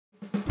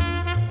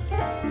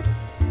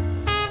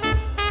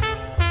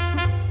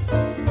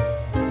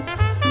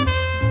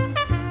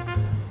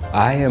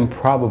I am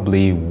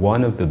probably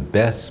one of the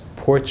best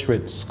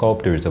portrait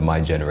sculptors of my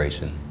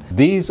generation.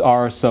 These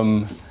are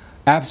some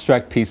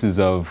abstract pieces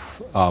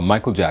of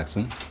Michael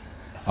Jackson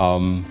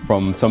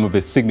from some of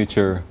his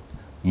signature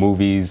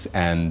movies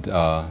and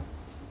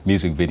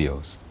music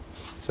videos.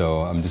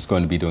 So I'm just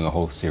going to be doing a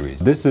whole series.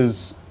 This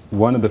is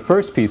one of the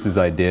first pieces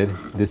I did.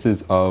 This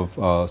is of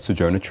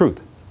Sojourner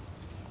Truth.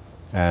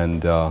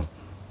 And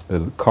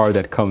the card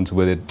that comes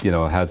with it, you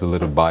know, has a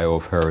little bio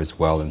of her as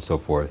well and so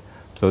forth.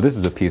 So this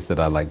is a piece that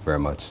I like very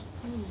much.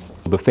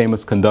 The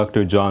famous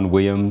conductor John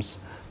Williams,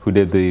 who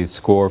did the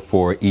score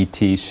for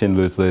E.T.,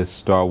 Schindler's List,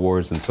 Star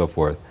Wars, and so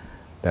forth.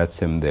 That's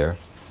him there.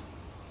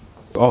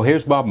 Oh,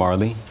 here's Bob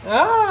Marley.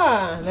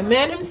 Ah, the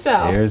man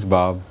himself. Here's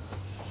Bob.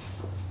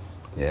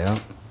 Yeah.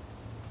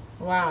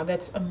 Wow,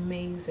 that's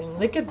amazing.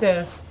 Look at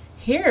the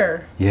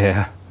hair.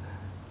 Yeah.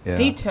 Yeah.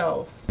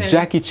 Details.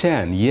 Jackie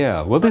Chan,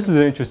 yeah. Well, this is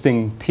an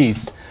interesting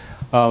piece.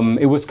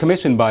 It was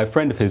commissioned by a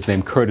friend of his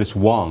named Curtis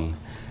Wong,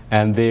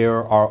 and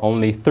there are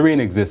only 3 in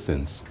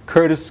existence.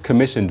 Curtis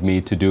commissioned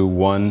me to do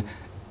one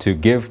to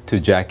give to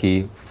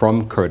Jackie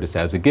from Curtis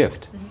as a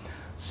gift.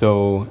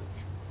 So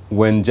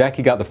when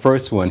Jackie got the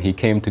first one, he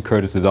came to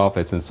Curtis's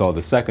office and saw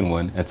the second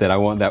one and said, I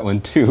want that one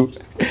too.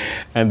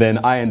 And then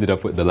I ended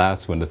up with the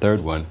last one, the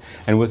third one.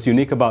 And what's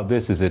unique about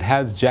this is it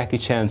has Jackie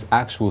Chan's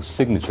actual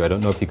signature. I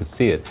don't know if you can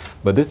see it,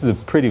 but this is a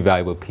pretty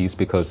valuable piece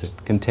because it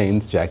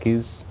contains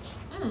Jackie's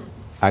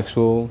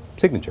actual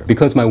signature.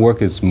 Because my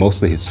work is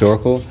mostly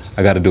historical,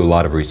 I got to do a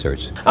lot of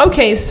research.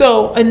 Okay,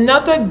 so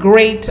another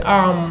great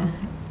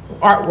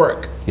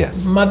artwork.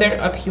 Yes. Mother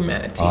of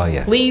Humanity. Oh,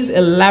 yes. Please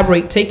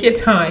elaborate. Take your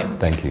time.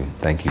 Thank you.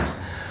 Thank you.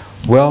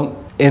 Well,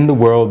 in the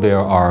world there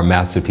are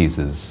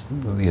masterpieces.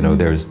 You know,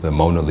 there's the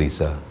Mona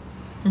Lisa.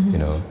 You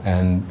know,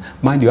 and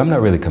mind you, I'm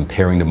not really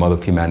comparing the Mother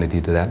of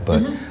Humanity to that,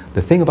 but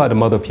the thing about the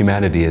Mother of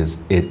Humanity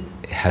is it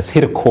has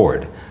hit a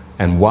chord.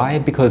 And why?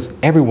 Because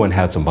everyone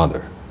has a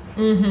mother.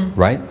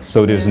 Right?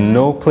 So there's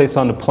no place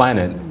on the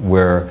planet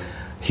where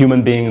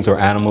human beings or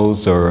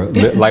animals or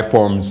life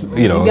forms,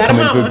 you know, come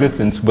into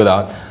existence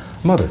without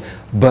a mother.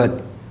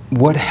 But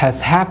what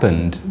has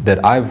happened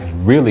that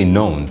I've really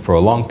known for a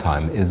long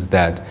time is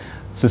that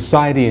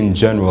society in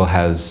general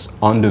has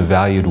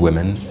undervalued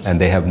women, and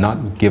they have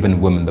not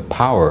given women the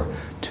power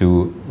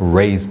to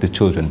raise the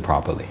children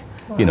properly.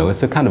 Wow. You know,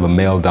 it's a kind of a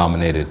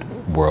male-dominated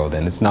world,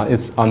 and it's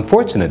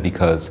unfortunate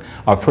because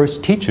our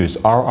first teachers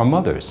are our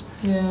mothers.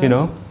 You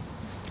know.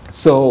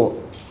 So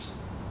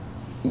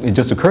it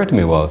just occurred to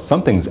me, well,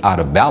 something's out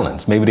of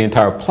balance. Maybe the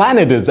entire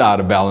planet is out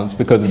of balance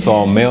because it's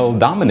all male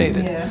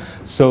dominated.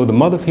 So the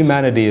Mother of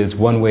Humanity is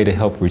one way to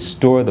help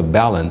restore the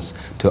balance,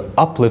 to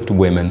uplift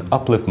women,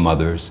 uplift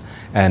mothers,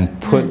 and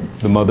put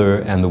the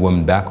mother and the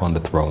woman back on the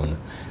throne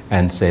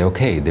and say,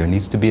 okay, there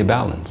needs to be a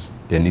balance.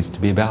 There needs to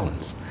be a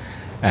balance.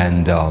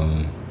 And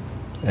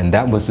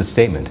that was the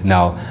statement.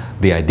 Now,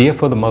 the idea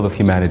for the Mother of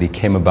Humanity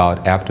came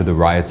about after the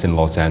riots in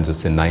Los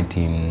Angeles in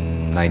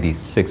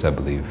 1996, I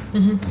believe,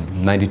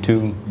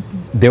 92.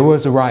 There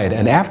was a riot,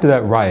 and after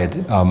that riot,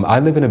 I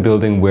live in a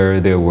building where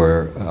there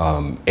were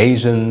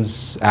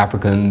Asians,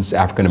 Africans,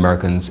 African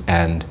Americans,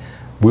 and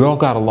we all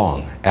got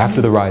along.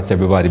 After the riots,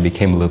 everybody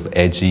became a little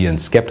edgy and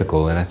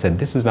skeptical, and I said,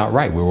 this is not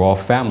right. We were all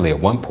family at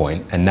one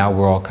point, and now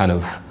we're all kind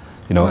of,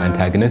 you know,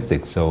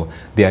 antagonistic. So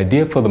the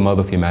idea for the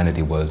Mother of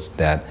Humanity was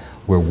that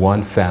we're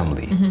one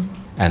family,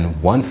 and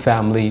one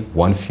family,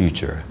 one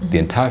future. The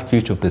entire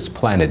future of this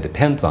planet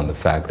depends on the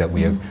fact that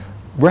we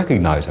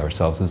recognize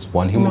ourselves as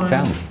one human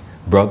family,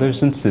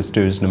 brothers and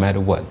sisters, no matter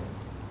what.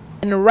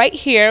 And right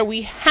here,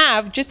 we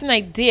have just an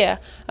idea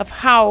of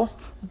how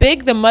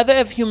big the Mother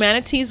of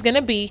Humanity is going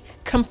to be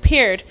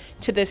compared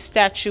to the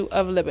Statue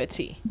of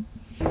Liberty.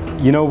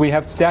 You know, we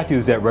have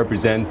statues that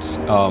represent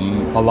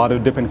a lot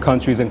of different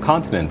countries and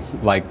continents,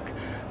 like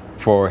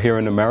for here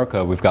in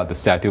America, we've got the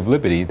Statue of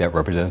Liberty that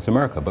represents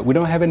America, but we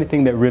don't have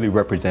anything that really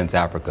represents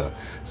Africa.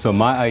 So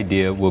my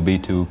idea will be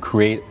to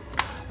create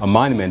a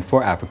monument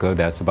for Africa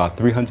that's about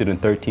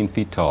 313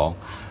 feet tall,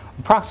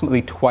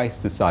 approximately twice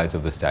the size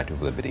of the Statue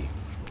of Liberty.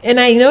 And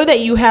I know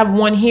that you have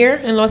one here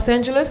in Los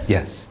Angeles?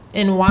 Yes.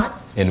 In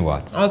Watts? In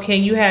Watts. Okay,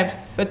 you have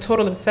a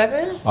total of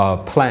 7?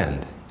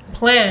 Planned.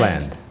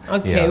 Planned.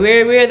 Okay, yeah.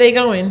 Where are they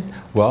going?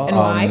 Well, and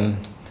why?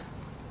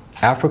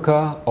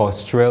 Africa,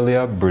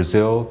 Australia,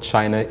 Brazil,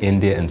 China,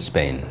 India, and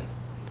Spain.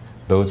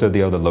 Those are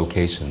the other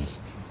locations.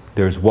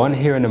 There's one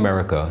here in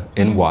America,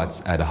 in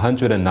Watts, at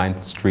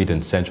 109th Street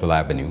and Central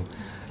Avenue,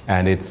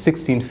 and it's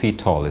 16 feet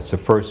tall. It's the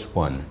first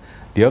one.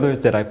 The others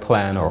that I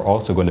plan are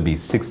also going to be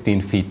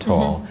 16 feet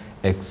tall,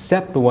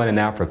 except the one in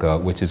Africa,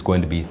 which is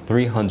going to be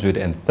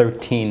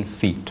 313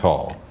 feet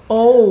tall.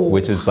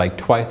 Which is like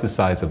twice the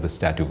size of the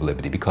Statue of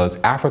Liberty, because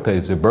Africa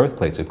is the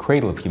birthplace, a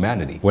cradle of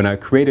humanity. When I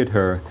created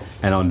her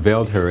and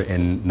unveiled her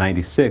in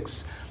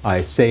 '96,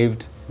 I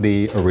saved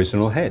the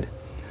original head.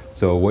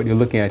 So what you're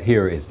looking at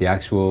here is the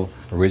actual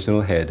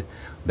original head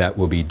that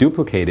will be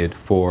duplicated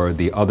for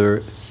the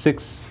other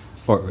 5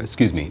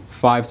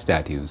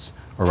 statues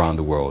around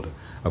the world.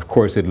 Of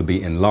course, it'll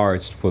be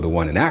enlarged for the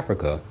one in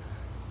Africa.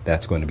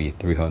 That's going to be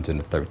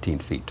 313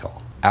 feet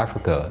tall.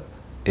 Africa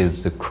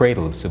is the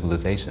cradle of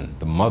civilization,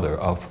 the mother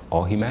of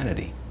all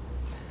humanity.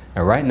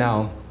 And right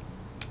now,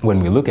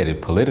 when we look at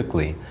it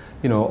politically,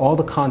 you know, all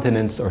the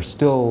continents are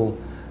still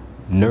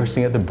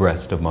nursing at the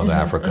breast of Mother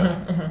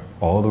Africa.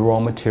 All the raw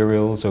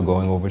materials are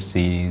going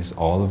overseas.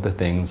 All of the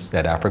things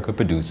that Africa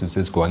produces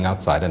is going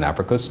outside, and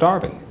Africa is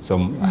starving.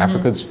 So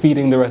Africa's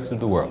feeding the rest of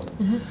the world.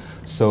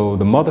 So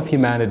the mother of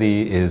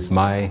humanity is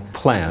my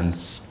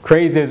plans,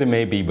 crazy as it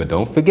may be, but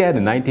don't forget,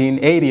 in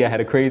 1980 I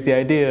had a crazy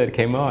idea, it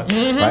came out,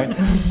 right?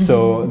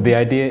 So the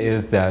idea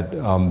is that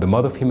the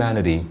mother of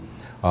humanity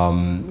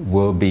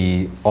will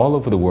be all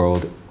over the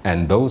world,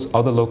 and those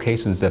other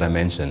locations that I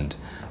mentioned,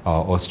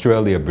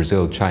 Australia,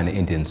 Brazil, China,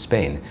 India, and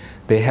Spain,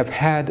 they have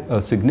had a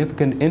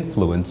significant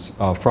influence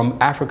from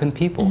African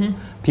people.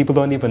 People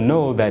don't even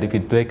know that if you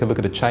take a look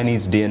at the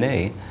Chinese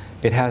DNA,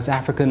 it has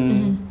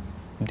African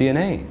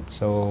DNA.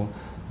 So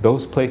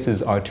those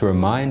places are to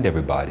remind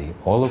everybody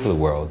all over the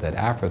world that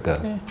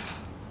Africa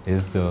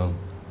is the...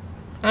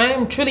 I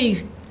am truly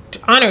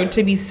honored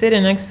to be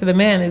sitting next to the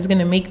man that's going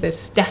to make the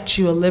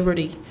Statue of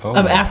Liberty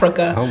of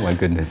Africa. Oh my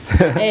goodness.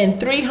 And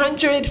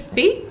 300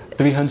 feet?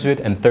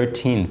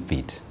 313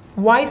 feet.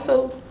 Why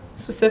so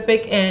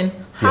specific, and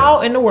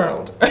how in the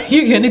world are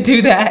you going to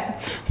do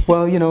that?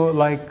 Well, you know,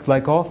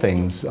 like all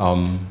things,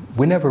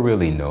 we never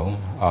really know.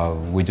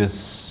 We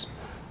just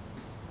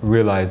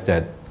realize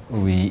that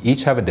we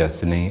each have a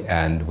destiny,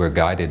 and we're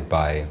guided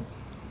by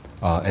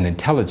an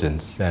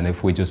intelligence, and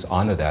if we just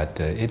honor that,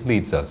 it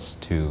leads us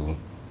to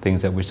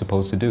things that we're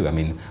supposed to do. I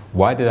mean,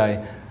 why did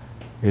I...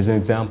 Here's an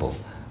example.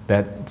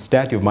 That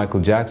statue of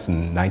Michael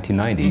Jackson,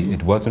 1990,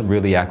 it wasn't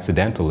really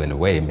accidental in a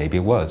way, maybe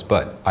it was,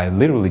 but I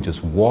literally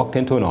just walked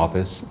into an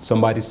office,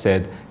 somebody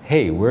said,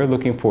 hey, we're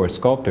looking for a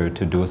sculptor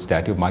to do a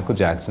statue of Michael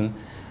Jackson,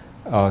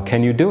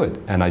 can you do it?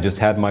 And I just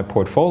had my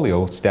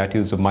portfolio,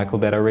 statues of Michael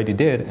that I already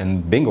did,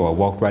 and bingo, I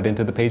walked right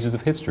into the pages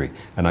of history.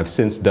 And I've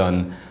since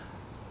done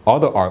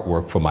other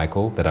artwork for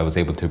Michael that I was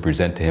able to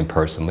present to him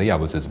personally. I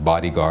was his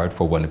bodyguard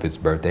for one of his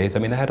birthdays. I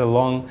mean, I had a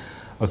long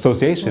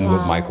association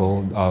with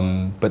Michael,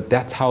 but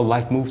that's how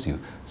life moves you.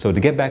 So to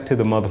get back to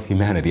the mother of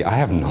humanity, I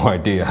have no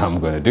idea how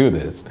I'm going to do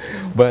this,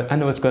 but I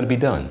know it's going to be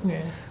done.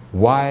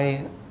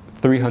 Why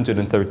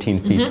 313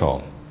 feet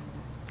tall?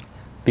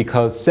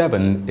 Because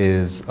 7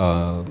 is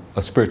a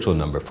spiritual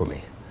number for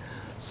me.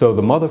 So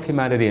the mother of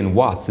humanity in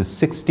watts is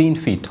 16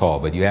 feet tall,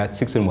 but you add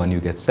 6 and 1, you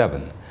get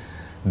 7.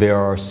 There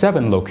are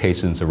 7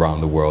 locations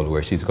around the world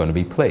where she's going to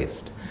be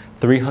placed.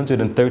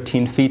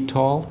 313 feet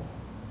tall,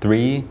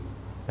 3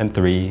 and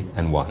 3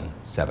 and 1,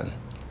 7.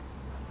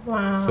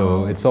 Wow.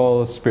 So it's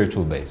all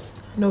spiritual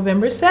based.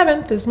 November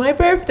 7th is my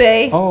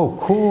birthday. Oh,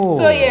 cool.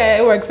 So yeah,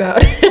 it works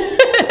out.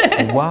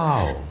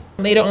 Wow.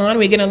 Later on,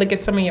 we're going to look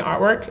at some of your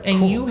artwork,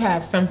 and you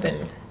have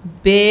something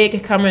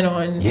big coming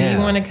on. Do you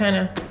want to kind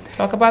of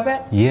talk about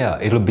that? Yeah,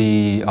 it'll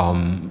be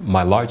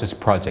my largest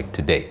project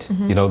to date.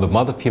 You know, the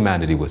mother of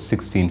humanity was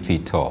 16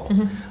 feet tall.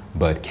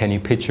 But can you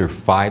picture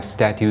 5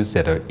 statues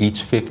that are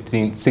each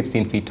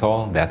 16 feet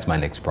tall? That's my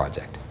next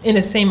project. In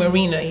the same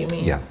arena, you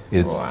mean? Yeah,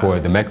 it's for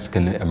the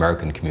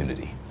Mexican-American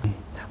community.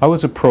 I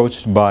was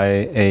approached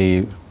by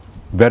a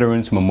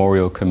Veterans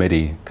Memorial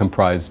Committee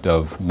comprised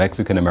of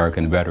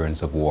Mexican-American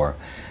veterans of war.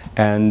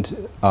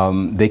 And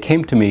they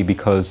came to me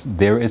because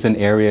there is an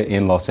area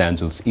in Los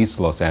Angeles, East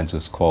Los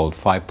Angeles, called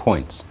 5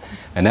 Points.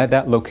 And at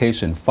that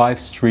location, 5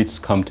 streets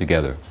come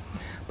together.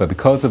 But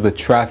because of the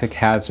traffic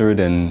hazard,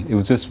 and it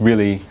was just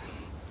really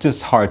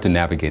hard to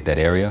navigate that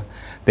area,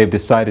 they've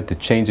decided to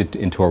change it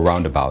into a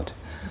roundabout.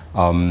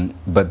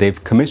 But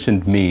they've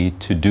commissioned me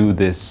to do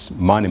this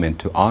monument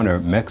to honor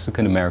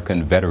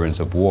Mexican-American veterans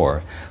of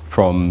war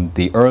from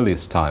the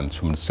earliest times,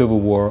 from the Civil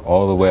War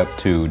all the way up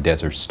to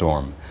Desert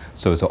Storm.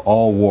 So it's an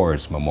all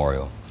wars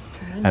memorial.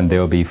 And there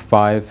will be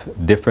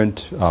 5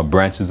 different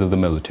branches of the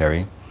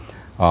military,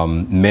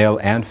 male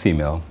and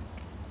female,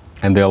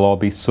 and they'll all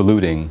be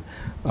saluting.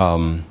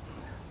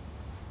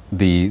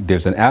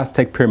 There's an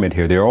Aztec pyramid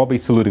here. They'll all be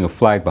saluting a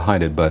flag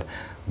behind it, but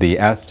the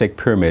Aztec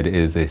pyramid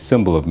is a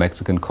symbol of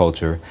Mexican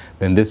culture.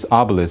 Then this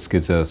obelisk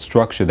is a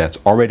structure that's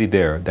already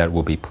there that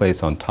will be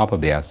placed on top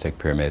of the Aztec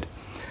pyramid.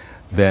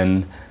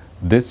 Then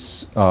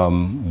this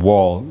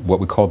wall, what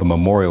we call the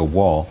memorial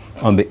wall,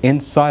 on the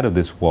inside of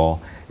this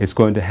wall is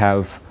going to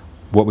have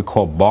what we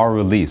call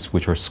bas-reliefs,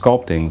 which are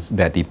sculptings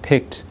that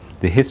depict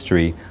the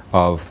history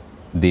of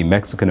the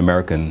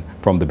Mexican-American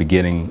from the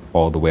beginning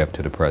all the way up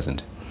to the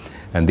present.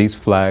 And these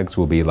flags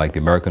will be like the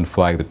American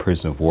flag, the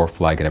prisoner of war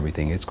flag, and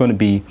everything. It's going to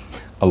be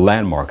a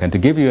landmark. And to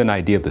give you an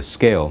idea of the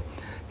scale,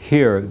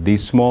 here,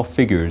 these small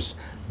figures,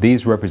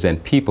 these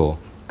represent people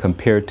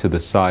compared to the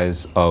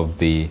size of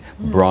the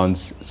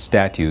bronze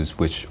statues,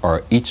 which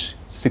are each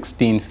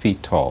 16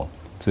 feet tall.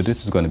 So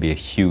this is going to be a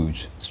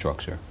huge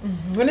structure.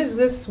 When is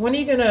this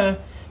going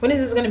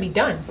to be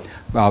done?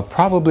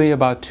 Probably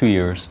about 2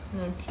 years.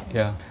 Okay.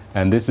 Yeah.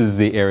 And this is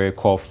the area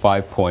called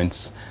 5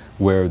 Points,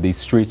 where these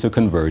streets are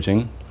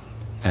converging.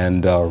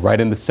 And right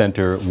in the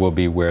center will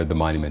be where the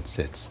monument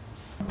sits.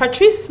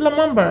 Patrice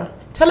Lumumba,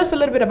 tell us a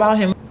little bit about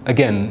him.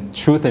 Again,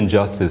 truth and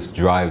justice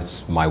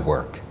drives my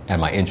work. and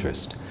my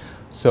interest.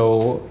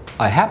 So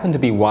I happened to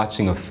be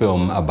watching a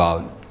film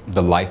about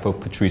the life of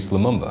Patrice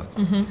Lumumba.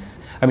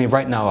 I mean,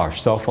 right now our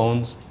cell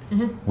phones,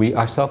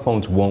 our cell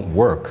phones won't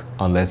work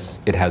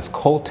unless it has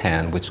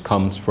coltan, which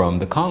comes from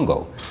the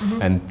Congo.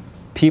 And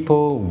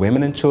people,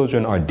 women and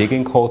children, are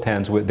digging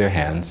coltans with their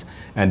hands,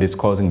 and it's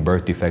causing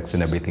birth defects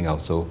and everything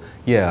else. So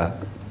yeah,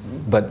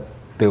 but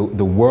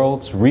the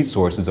world's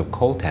resources of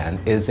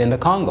coltan is in the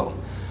Congo.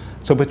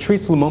 So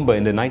Patrice Lumumba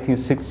in the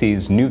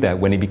 1960s knew that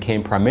when he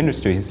became prime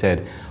minister. He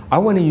said, I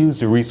want to use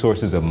the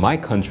resources of my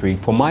country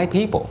for my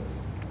people.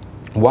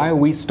 Why are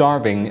we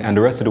starving and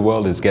the rest of the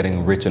world is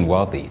getting rich and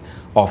wealthy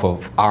off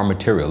of our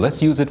material?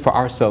 Let's use it for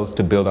ourselves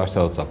to build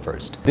ourselves up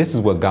first. This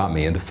is what got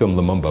me in the film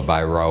Lumumba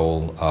by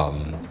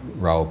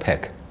Raoul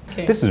Peck.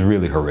 Okay. This is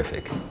really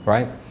horrific,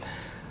 right?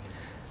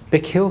 They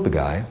killed the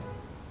guy,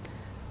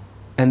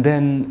 and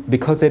then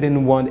because they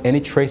didn't want any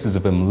traces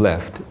of him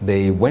left,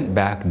 they went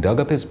back, dug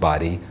up his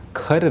body,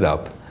 cut it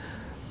up,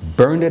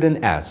 burned it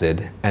in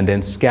acid, and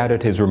then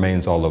scattered his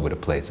remains all over the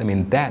place. I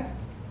mean, that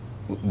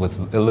was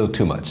a little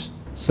too much.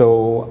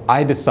 So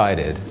I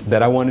decided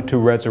that I wanted to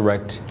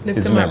resurrect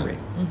his memory.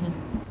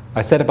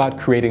 I set about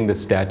creating the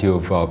statue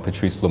of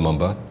Patrice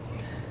Lumumba,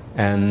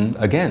 and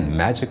again,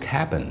 magic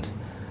happened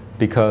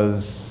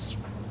because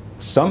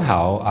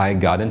somehow I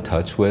got in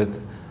touch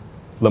with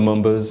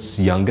Lumumba's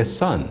youngest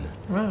son,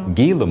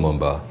 Guy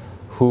Lumumba,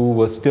 who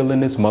was still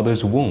in his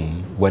mother's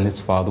womb when his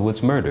father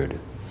was murdered.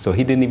 So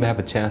he didn't even have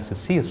a chance to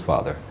see his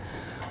father.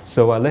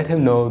 So I let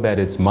him know that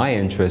it's my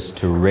interest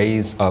to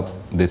raise up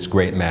this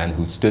great man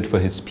who stood for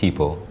his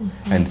people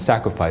and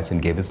sacrificed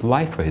and gave his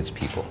life for his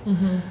people.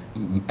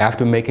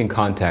 After making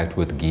contact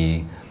with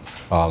Guy,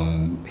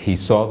 he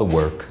saw the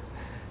work,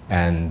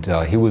 and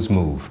he was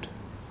moved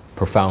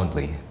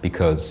profoundly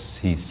because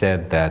he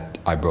said that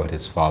I brought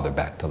his father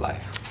back to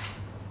life.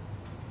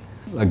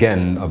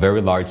 Again, a very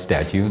large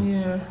statue.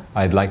 Yeah.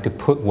 I'd like to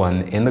put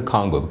one in the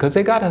Congo because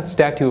they got a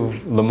statue of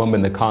Lumumba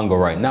in the Congo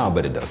right now,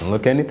 but it doesn't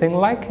look anything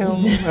like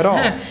him at all.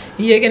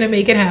 You're gonna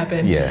make it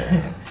happen.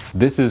 Yeah.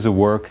 This is a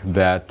work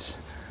that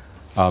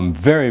I'm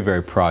very,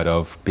 very proud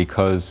of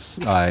because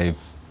I've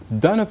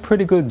done a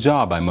pretty good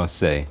job, I must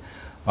say.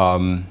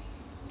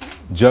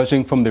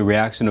 Judging from the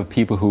reaction of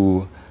people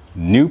who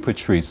knew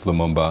Patrice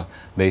Lumumba,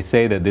 they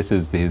say that this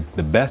is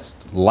the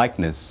best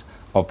likeness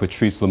of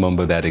Patrice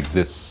Lumumba that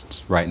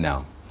exists right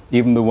now.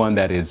 Even the one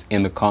that is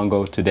in the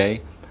Congo today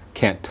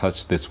can't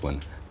touch this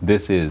one.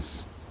 This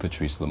is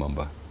Patrice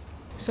Lumumba.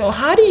 So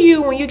how do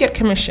you, when you get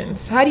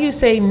commissions, how do you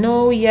say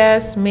no,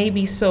 yes,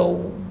 maybe so?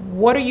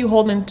 What are you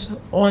holding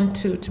on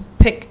to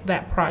pick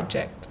that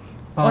project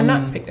or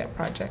not pick that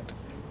project?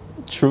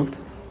 Truth.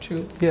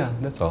 Truth. Yeah,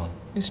 that's all.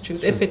 It's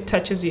truth. If it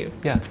touches you.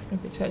 Yeah.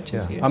 If it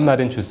touches you. I'm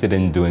not interested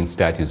in doing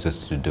statues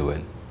just to do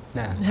it.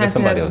 Nah, let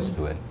somebody else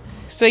do it.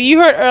 So you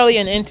heard earlier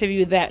in the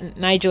interview that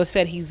Nijel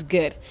said he's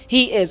good.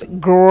 He is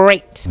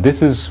great.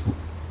 This is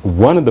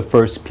one of the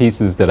first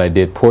pieces that I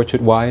did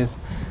portrait-wise,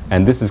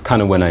 and this is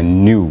kind of when I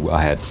knew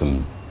I had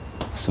some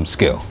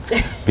skill,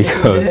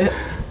 because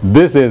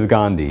this is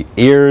Gandhi.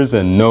 Ears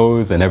and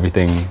nose and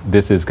everything,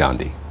 this is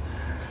Gandhi.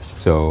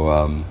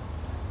 So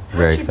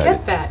very excited. How did you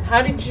get that?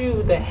 How did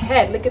you, the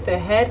head, look at the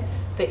head,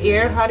 the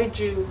ear, how did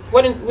you,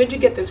 where'd you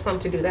get this from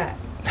to do that?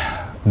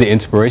 The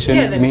inspiration?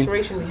 Yeah, the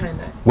inspiration behind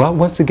that. Well,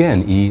 once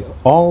again,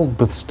 all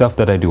the stuff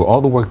that I do,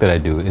 all the work that I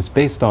do is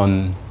based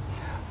on,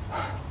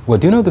 well,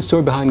 do you know the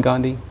story behind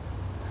Gandhi?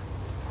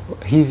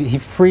 He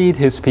freed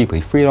his people.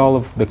 He freed all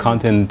of the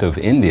continent of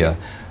India.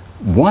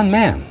 One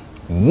man,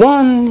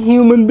 one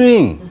human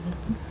being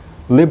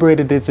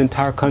liberated his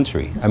entire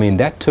country. I mean,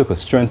 that took a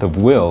strength of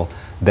will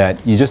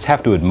that you just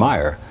have to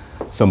admire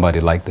somebody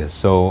like this.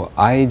 So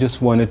I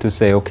just wanted to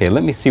say, okay,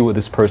 let me see what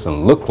this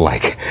person looked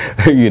like,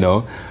 you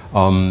know,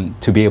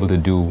 to be able to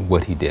do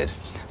what he did.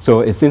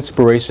 So it's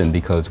inspiration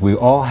because we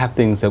all have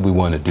things that we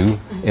want to do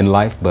in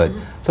life, but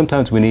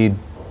sometimes we need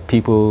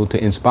people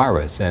to inspire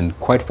us. And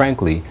quite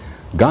frankly,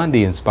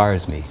 Gandhi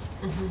inspires me,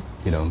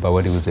 you know, by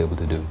what he was able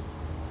to do.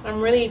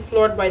 I'm really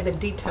floored by the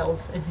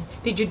details.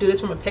 Did you do this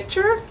from a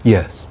picture?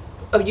 Yes.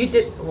 Oh, you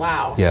did?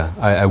 Wow. Yeah,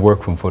 I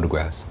work from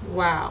photographs.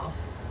 Wow.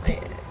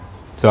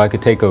 So I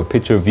could take a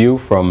picture of you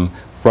from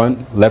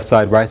front, left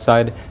side, right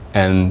side,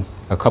 and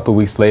a couple of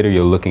weeks later,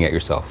 you're looking at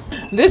yourself.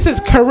 This is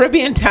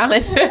Caribbean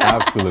talent.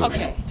 Absolutely.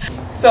 Okay.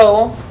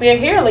 So we're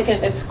here looking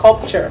at this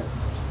sculpture.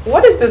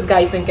 What is this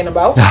guy thinking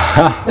about?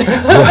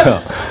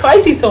 Well, why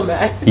is he so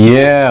mad?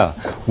 Yeah.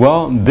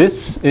 Well,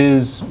 this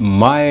is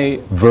my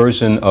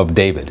version of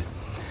David.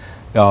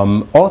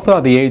 All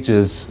throughout the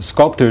ages,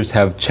 sculptors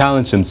have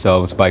challenged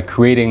themselves by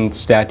creating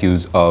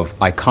statues of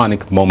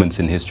iconic moments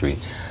in history.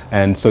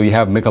 And so you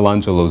have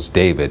Michelangelo's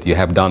David, you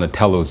have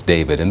Donatello's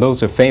David, and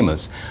those are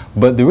famous.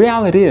 But the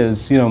reality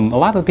is, you know, a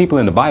lot of the people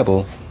in the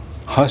Bible,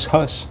 hush,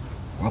 hush,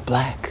 were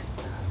black.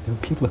 They were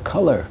people of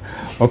color.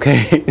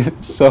 Okay,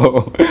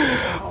 so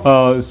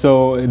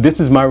this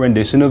is my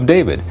rendition of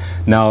David.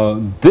 Now,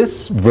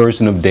 this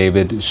version of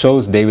David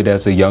shows David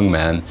as a young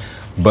man,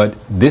 but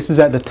this is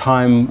at the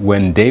time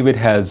when David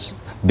has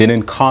been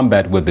in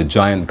combat with the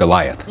giant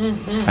Goliath.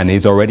 And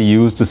he's already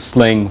used the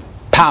sling,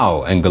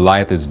 pow, and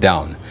Goliath is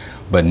down.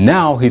 But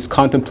now he's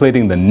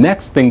contemplating the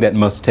next thing that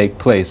must take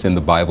place in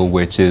the Bible,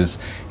 which is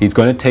he's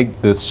going to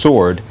take the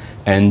sword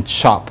and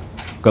chop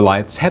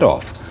Goliath's head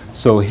off.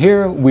 So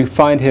here we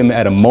find him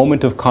at a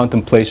moment of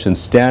contemplation,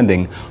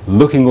 standing,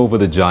 looking over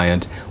the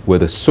giant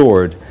with a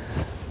sword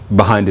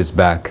behind his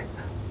back,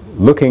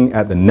 looking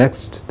at the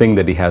next thing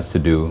that he has to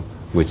do,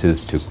 which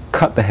is to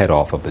cut the head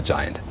off of the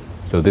giant.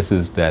 So this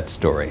is that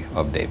story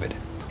of David.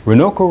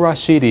 Runoko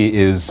Rashidi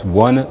is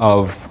one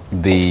of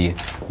the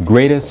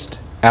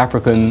greatest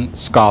African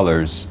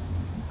scholars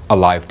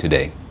alive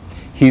today.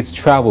 He's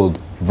traveled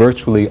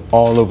virtually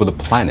all over the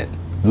planet,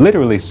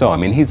 literally so. I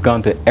mean, he's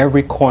gone to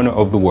every corner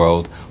of the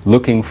world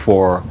looking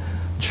for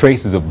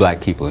traces of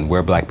black people and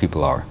where black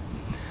people are.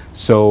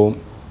 So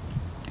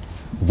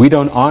we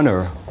don't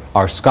honor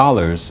our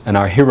scholars and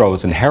our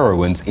heroes and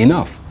heroines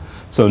enough.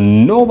 So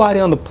nobody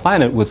on the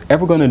planet was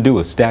ever going to do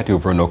a statue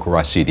of Runoko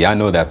Rashidi. I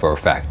know that for a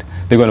fact.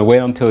 They're going to wait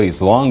until he's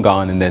long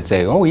gone and then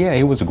say, oh yeah,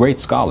 he was a great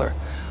scholar.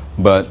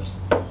 But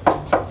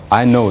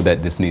I know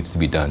that this needs to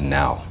be done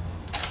now.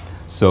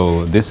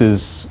 So this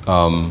is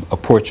a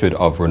portrait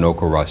of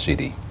Runoko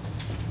Rashidi.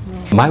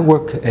 My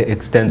work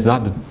extends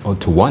not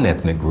to one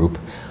ethnic group.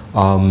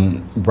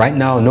 Right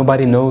now,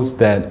 nobody knows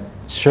that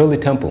Shirley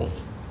Temple,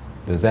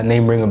 does that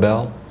name ring a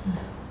bell?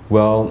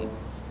 Well,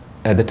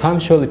 at the time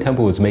Shirley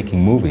Temple was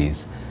making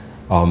movies,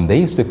 they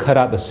used to cut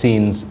out the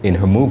scenes in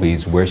her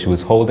movies where she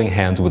was holding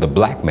hands with a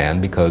black man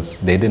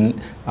because they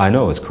didn't, I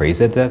know as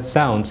crazy as that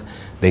sounds,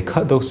 they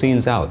cut those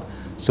scenes out.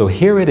 So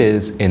here it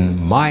is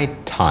in my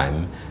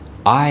time,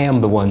 I am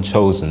the one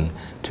chosen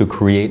to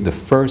create the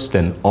first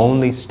and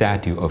only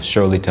statue of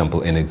Shirley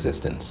Temple in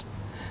existence.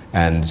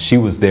 And she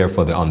was there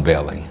for the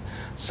unveiling.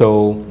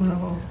 So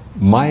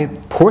my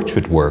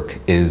portrait work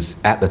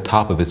is at the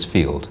top of its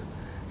field.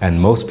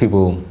 And most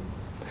people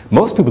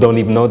don't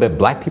even know that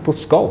black people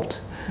sculpt.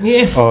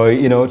 Yeah. Or,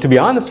 you know, to be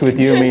honest with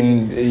you, I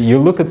mean, you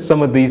look at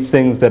some of these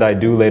things that I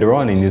do later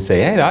on and you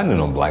say, hey, I don't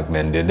know black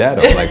men did that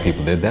or black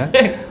people did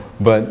that.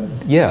 But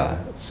yeah,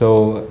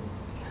 so,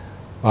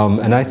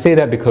 and I say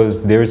that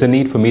because there's a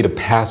need for me to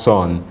pass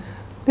on,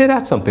 yeah,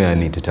 that's something I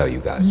need to tell you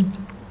guys.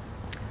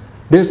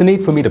 There's a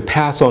need for me to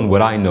pass on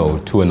what I know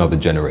to another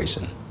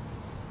generation,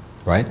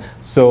 right?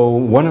 So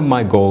one of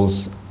my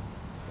goals,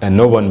 and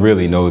no one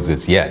really knows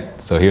this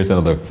yet, so here's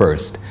another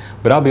first,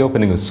 but I'll be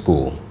opening a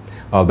school.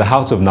 The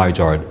House of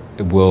Nijel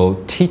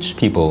will teach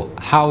people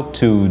how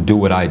to do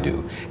what I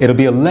do. It'll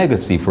be a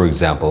legacy, for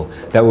example,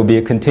 that will be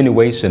a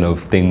continuation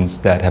of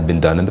things that have been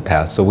done in the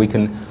past so we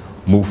can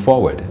move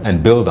forward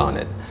and build on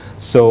it.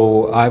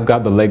 So I've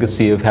got the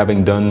legacy of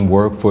having done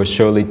work for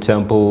Shirley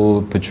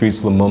Temple,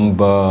 Patrice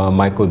Lumumba,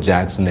 Michael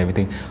Jackson,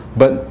 everything.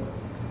 But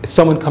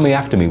someone coming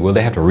after me, will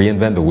they have to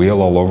reinvent the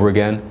wheel all over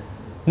again?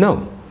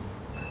 No.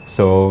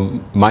 So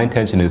my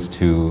intention is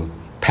to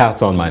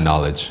pass on my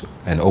knowledge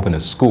and open a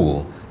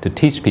school to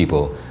teach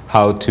people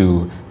how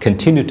to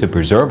continue to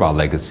preserve our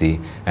legacy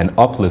and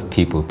uplift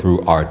people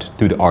through art,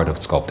 through the art of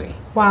sculpting.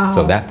 Wow.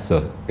 So that's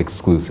an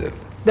exclusive.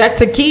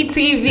 That's a Key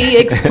TV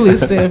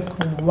exclusive.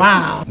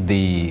 Wow.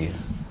 The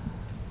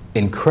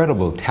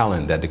incredible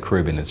talent that the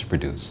Caribbean has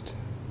produced,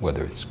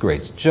 whether it's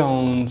Grace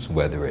Jones,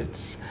 whether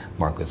it's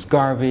Marcus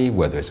Garvey,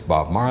 whether it's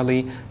Bob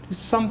Marley, there's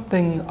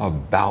something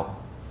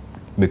about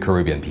the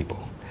Caribbean people.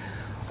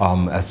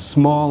 As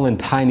small and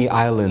tiny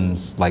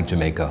islands like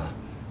Jamaica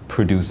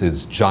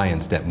produces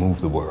giants that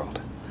move the world.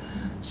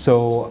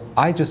 So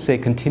I just say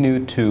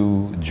continue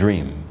to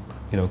dream,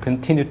 you know,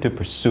 continue to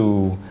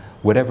pursue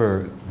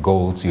whatever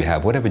goals you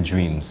have, whatever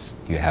dreams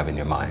you have in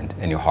your mind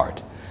and your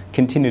heart.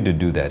 Continue to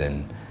do that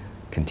and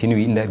continue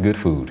eating that good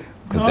food.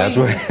 Because that's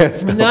where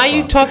it's now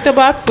you talked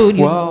about food,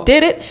 you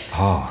did it.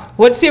 Oh.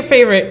 What's your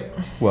favorite?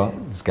 Well,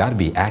 it's got to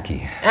be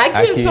ackee.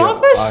 Ackee and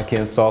saltfish? Ackee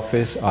and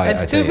saltfish.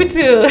 That's two for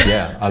two.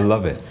 Yeah, I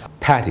love it.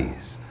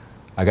 Patties.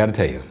 I got to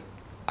tell you,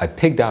 I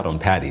pigged out on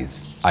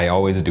patties. I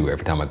always do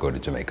every time I go to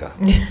Jamaica.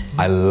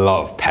 I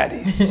love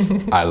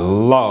patties. I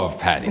love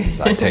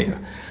patties, I tell you.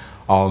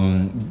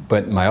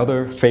 But my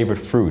other favorite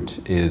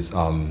fruit is,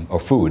 or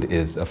food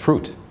is a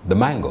fruit, the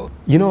mango.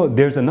 You know,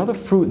 there's another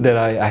fruit that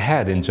I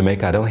had in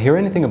Jamaica. I don't hear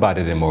anything about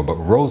it anymore, but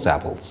rose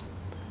apples.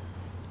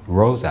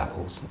 Rose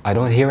apples. I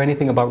don't hear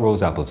anything about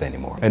rose apples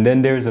anymore. And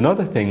then there's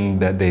another thing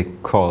that they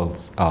call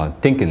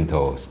stinking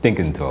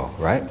toe,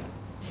 right?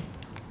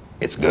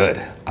 It's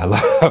good. I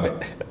love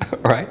it,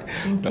 right?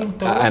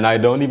 And I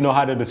don't even know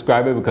how to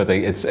describe it because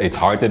it's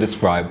hard to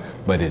describe,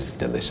 but it's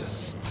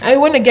delicious. I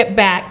want to get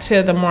back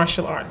to the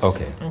martial arts.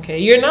 Okay. Okay.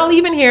 You're not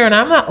leaving here, and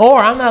I'm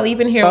not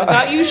leaving here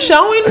without you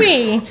showing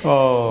me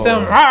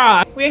some.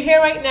 We're here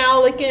right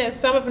now looking at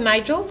some of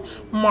Nijel's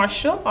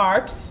martial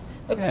arts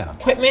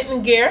equipment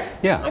and gear.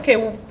 Yeah. Okay.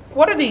 Well,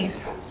 what are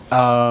these?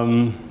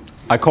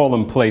 I call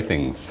them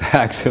playthings.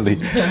 Actually,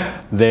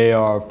 they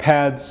are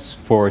pads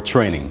for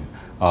training.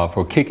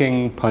 For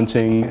kicking,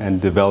 punching, and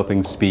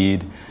developing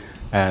speed,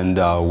 and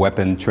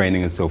weapon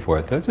training and so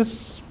forth. They're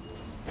just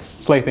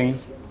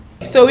playthings.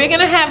 So we're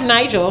gonna have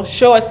Nijel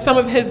show us some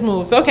of his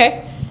moves.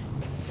 Okay.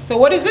 So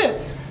what is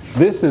this?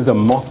 This is a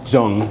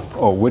mokjong,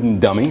 or wooden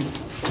dummy,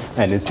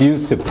 and it's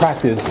used to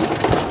practice.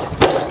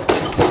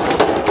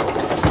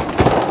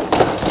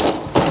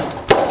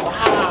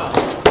 Wow.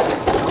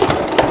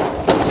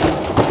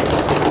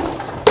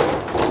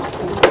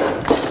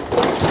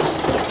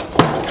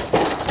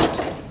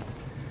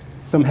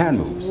 Some hand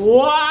moves.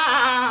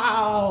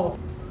 Wow.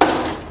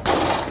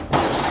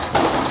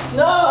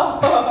 No.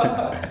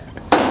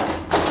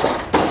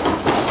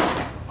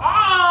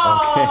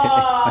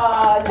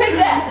 Oh, take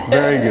that.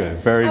 Very good,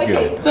 very Okay,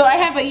 good. so I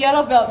have a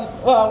yellow belt,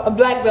 well, a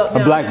black belt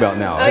now. A black belt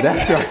now, Okay.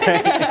 that's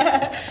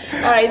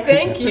right. All right,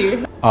 thank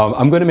you.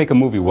 I'm going to make a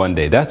movie one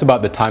day. That's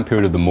about the time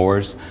period of the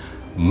Moors.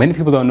 Many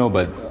people don't know,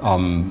 but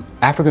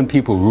African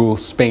people ruled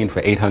Spain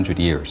for 800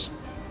 years,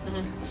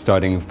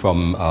 starting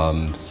from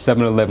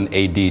 711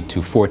 AD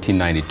to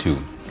 1492.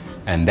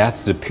 And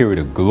that's the period,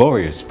 a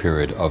glorious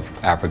period of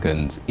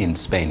Africans in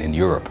Spain and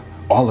Europe,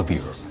 all of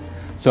Europe.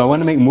 So I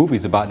want to make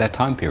movies about that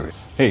time period.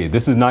 Hey,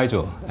 this is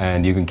Nigel,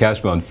 and you can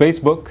catch me on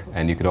Facebook,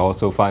 and you can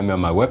also find me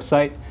on my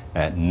website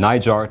at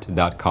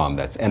nijart.com.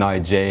 That's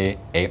Nijart.com.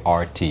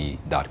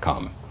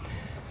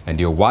 And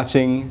you're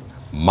watching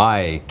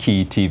My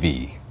Key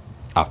TV.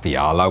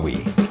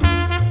 Afialawi.